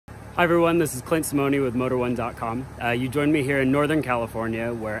Hi everyone, this is Clint Simoni with Motor1.com. You joined me here in Northern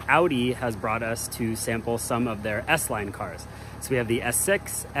California where Audi has brought us to sample some of their S-Line cars. So we have the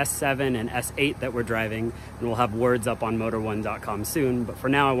S6, S7, and S8 that we're driving, and we'll have words up on Motor1.com soon. But for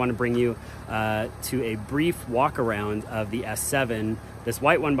now, I want to bring you to a brief walk around of the S7, this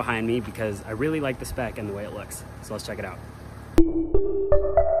white one behind me, because I really like the spec and the way it looks. So let's check it out.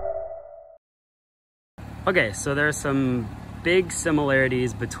 Okay, so there's some big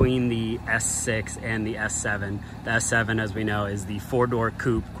similarities between the S6 and the S7. The S7, as we know, is the four-door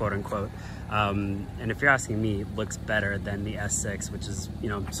coupe, quote unquote. And if you're asking me, it looks better than the S6, which is, you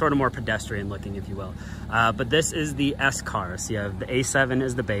know, sort of more pedestrian looking, if you will. But this is the S car. So you have the A7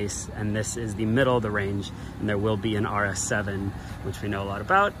 is the base, and this is the middle of the range. And there will be an RS7, which we know a lot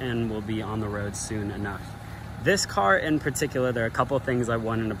about, and will be on the road soon enough. This car in particular, there are a couple of things I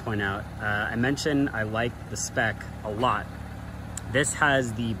wanted to point out. I mentioned I like the spec a lot. This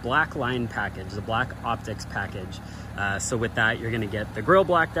has the black line package, the black optics package. So with that, you're gonna get the grille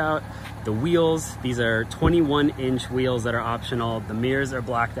blacked out, the wheels. These are 21-inch wheels that are optional. The mirrors are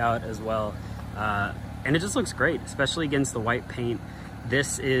blacked out as well. And it just looks great, especially against the white paint.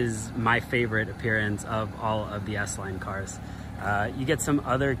 This is my favorite appearance of all of the S-Line cars. You get some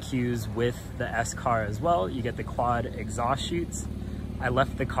other cues with the S car as well. You get the quad exhaust chutes. I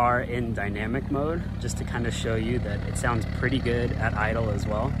left the car in dynamic mode just to kind of show you that it sounds pretty good at idle as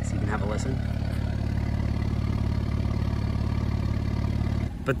well, so you can have a listen.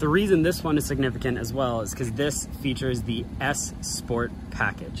 But the reason this one is significant as well is because this features the S Sport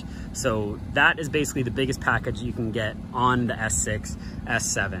package. So that is basically the biggest package you can get on the S6,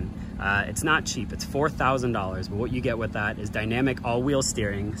 S7. It's not cheap, it's $4,000, but what you get with that is dynamic all-wheel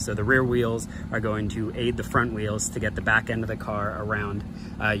steering. So the rear wheels are going to aid the front wheels to get the back end of the car around.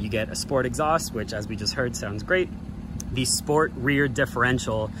 You get a sport exhaust, which as we just heard sounds great. The sport rear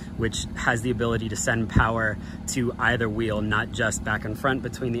differential, which has the ability to send power to either wheel, not just back and front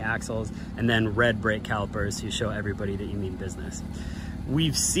between the axles, and then red brake calipers to show everybody that you mean business.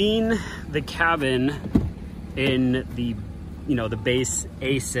 We've seen the cabin in the the base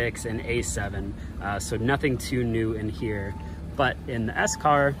A6 and A7, so nothing too new in here. But in the S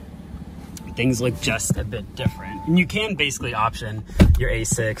car, things look just a bit different. And you can basically option your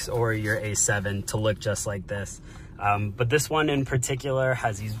A6 or your A7 to look just like this. But this one in particular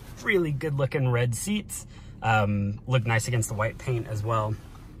has these really good looking red seats, look nice against the white paint as well.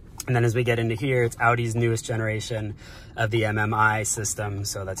 And then as we get into here, it's Audi's newest generation of the MMI system.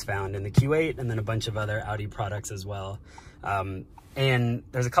 So that's found in the Q8 and then a bunch of other Audi products as well. And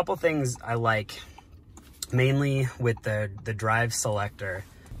there's a couple things I like, mainly with the drive selector.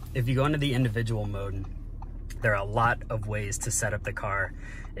 If you go into the individual mode, there are a lot of ways to set up the car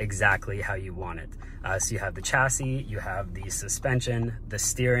exactly how you want it. So you have the chassis, you have the suspension, the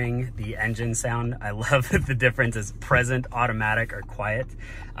steering, the engine sound. I love that the difference is present, automatic, or quiet.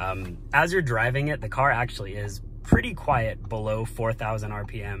 As you're driving it, the car actually is pretty quiet below 4,000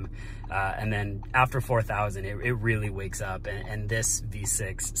 RPM. And then after 4,000, it really wakes up, and this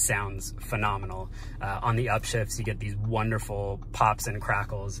V6 sounds phenomenal. On the upshifts, you get these wonderful pops and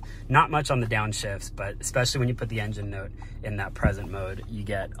crackles. Not much on the downshifts, but especially when you put the engine note in that present mode, you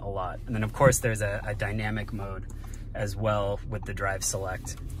get a lot. And then of course, there's a dynamic mode as well with the drive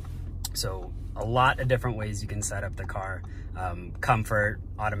select. So a lot of different ways you can set up the car. Comfort,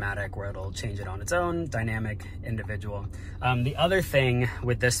 automatic, where it'll change it on its own, dynamic, individual. The other thing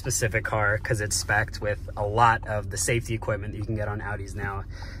with this specific car, because it's spec'd with a lot of the safety equipment that you can get on Audis now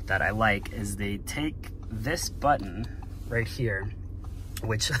that I like, is they take this button right here,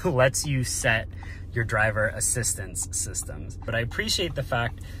 which lets you set your driver assistance systems. But I appreciate the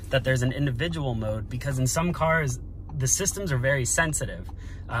fact that there's an individual mode, because in some cars, the systems are very sensitive.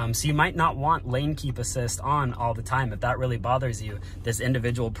 So you might not want lane keep assist on all the time. If that really bothers you, this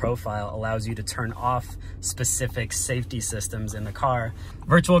individual profile allows you to turn off specific safety systems in the car.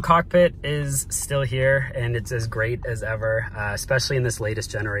 Virtual cockpit is still here, and it's as great as ever, especially in this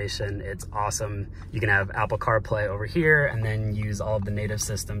latest generation. It's awesome. You can have Apple CarPlay over here and then use all of the native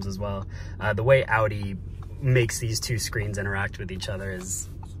systems as well. The way Audi makes these two screens interact with each other is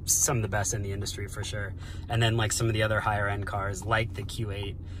some of the best in the industry for sure. And then like some of the other higher end cars like the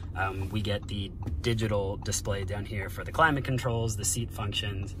Q8, we get the digital display down here for the climate controls, the seat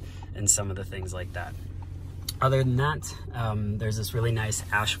functions, and some of the things like that. Other than that, there's this really nice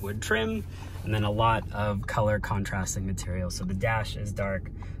ash wood trim, and then a lot of color contrasting material. So the dash is dark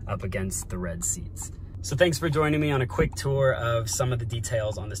up against the red seats. So thanks for joining me on a quick tour of some of the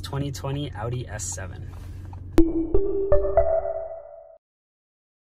details on this 2020 Audi S7.